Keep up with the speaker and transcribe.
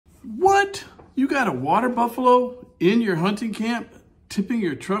What? You got a water buffalo in your hunting camp, tipping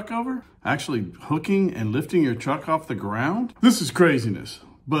your truck over? Actually hooking and lifting your truck off the ground? This is craziness,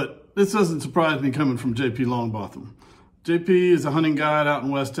 but this doesn't surprise me coming from JP Longbotham. JP is a hunting guide out in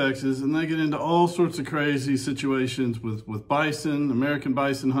West Texas, and they get into all sorts of crazy situations with bison, American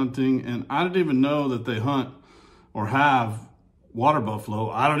bison hunting, and I didn't even know that they hunt or have water buffalo.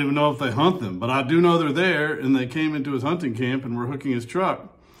 I don't even know if they hunt them, but I do know they're there, and they came into his hunting camp and were hooking his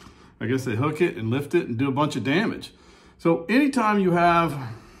truck. I guess they hook it and lift it and do a bunch of damage. So anytime you have,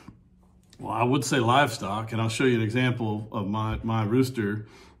 well, I would say livestock, and I'll show you an example of my rooster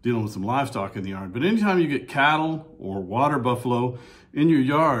dealing with some livestock in the yard, but anytime you get cattle or water buffalo in your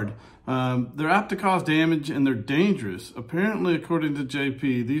yard, they're apt to cause damage and they're dangerous. Apparently, according to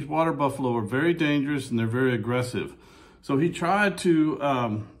JP, these water buffalo are very dangerous and they're very aggressive. So he tried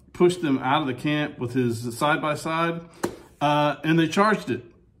to push them out of the camp with his side-by-side, and they charged it.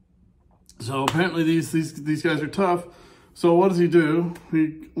 So apparently these guys are tough. So what does he do?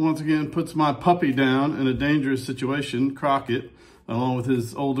 He, once again, puts my puppy down in a dangerous situation, Crockett, along with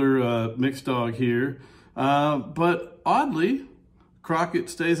his older mixed dog here. But oddly,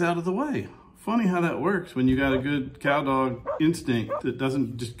 Crockett stays out of the way. Funny how that works when you got a good cow dog instinct that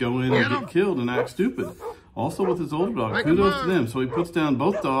doesn't just go in and get killed and act stupid. Also with his older dog, kudos to them. So he puts down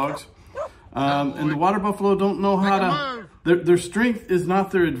both dogs. And the water buffalo don't know how to, their strength is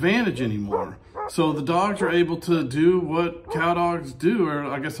not their advantage anymore. So the dogs are able to do what cow dogs do, or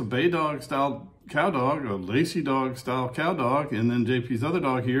I guess a bay dog style cow dog, a Lacy dog style cow dog, and then JP's other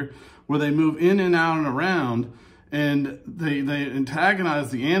dog here, where they move in and out and around, and they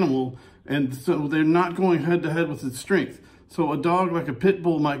antagonize the animal, and so they're not going head to head with its strength. So a dog like a pit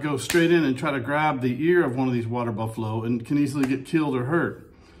bull might go straight in and try to grab the ear of one of these water buffalo and can easily get killed or hurt.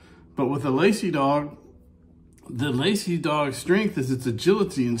 But with a Lacy dog, the Lacy dog's strength is its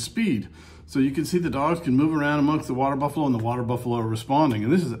agility and speed. So you can see the dogs can move around amongst the water buffalo and the water buffalo are responding.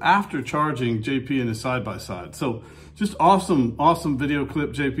 And this is after charging JP and his side-by-side. So just awesome, awesome video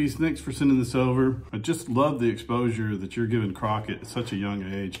clip, JP. Thanks for sending this over. I just love the exposure that you're giving Crockett at such a young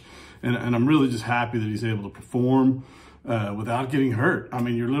age. And I'm really just happy that he's able to perform without getting hurt. I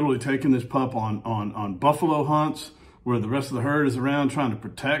mean, you're literally taking this pup on buffalo hunts where the rest of the herd is around trying to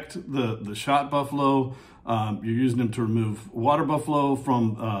protect the shot buffalo. You're using them to remove water buffalo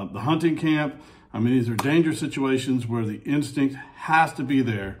from the hunting camp. I mean, these are dangerous situations where the instinct has to be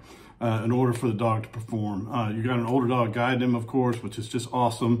there in order for the dog to perform. You got an older dog guiding him, of course, which is just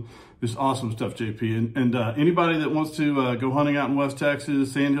awesome. Just awesome stuff, JP. And anybody that wants to go hunting out in West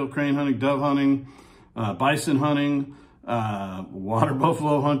Texas, sandhill crane hunting, dove hunting, bison hunting, water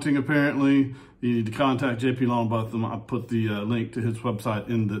buffalo hunting, apparently, you need to contact JP Longbotham. I'll put the link to his website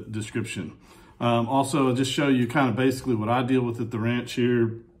in the description. Also, I'll just show you kind of basically what I deal with at the ranch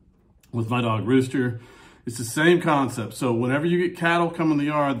here with my dog Rooster. It's the same concept. So whenever you get cattle come in the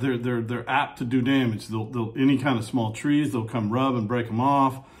yard, they're apt to do damage. They'll any kind of small trees, they'll come rub and break them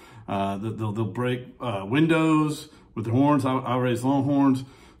off. They'll break windows with their horns. I raise longhorns.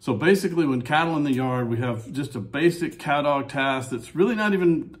 So basically, when cattle in the yard, we have just a basic cow dog task that's really not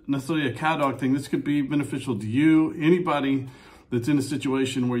even necessarily a cow dog thing. This could be beneficial to you, anybody that's in a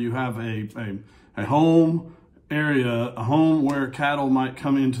situation where you have a home area, a home where cattle might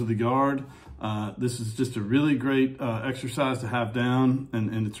come into the yard. This is just a really great exercise to have down,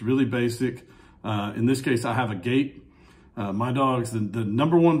 and it's really basic. In this case, I have a gate. My dogs, the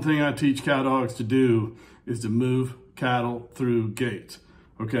number one thing I teach cow dogs to do is to move cattle through gates.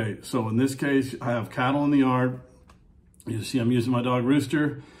 Okay, so in this case, I have cattle in the yard. You see I'm using my dog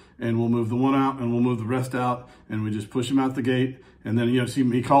Rooster, and we'll move the one out and we'll move the rest out, and we just push him out the gate. And then you see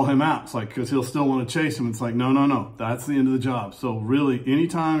me call him out. It's like, because he'll still want to chase him. It's like, no, that's the end of the job. So really,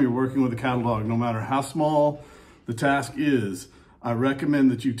 anytime you're working with a cattle dog, no matter how small the task is, I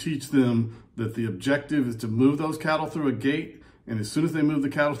recommend that you teach them that the objective is to move those cattle through a gate. And as soon as they move the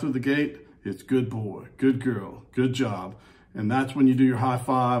cattle through the gate, it's good boy, good girl, good job. And that's when you do your high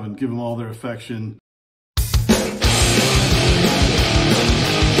five and give them all their affection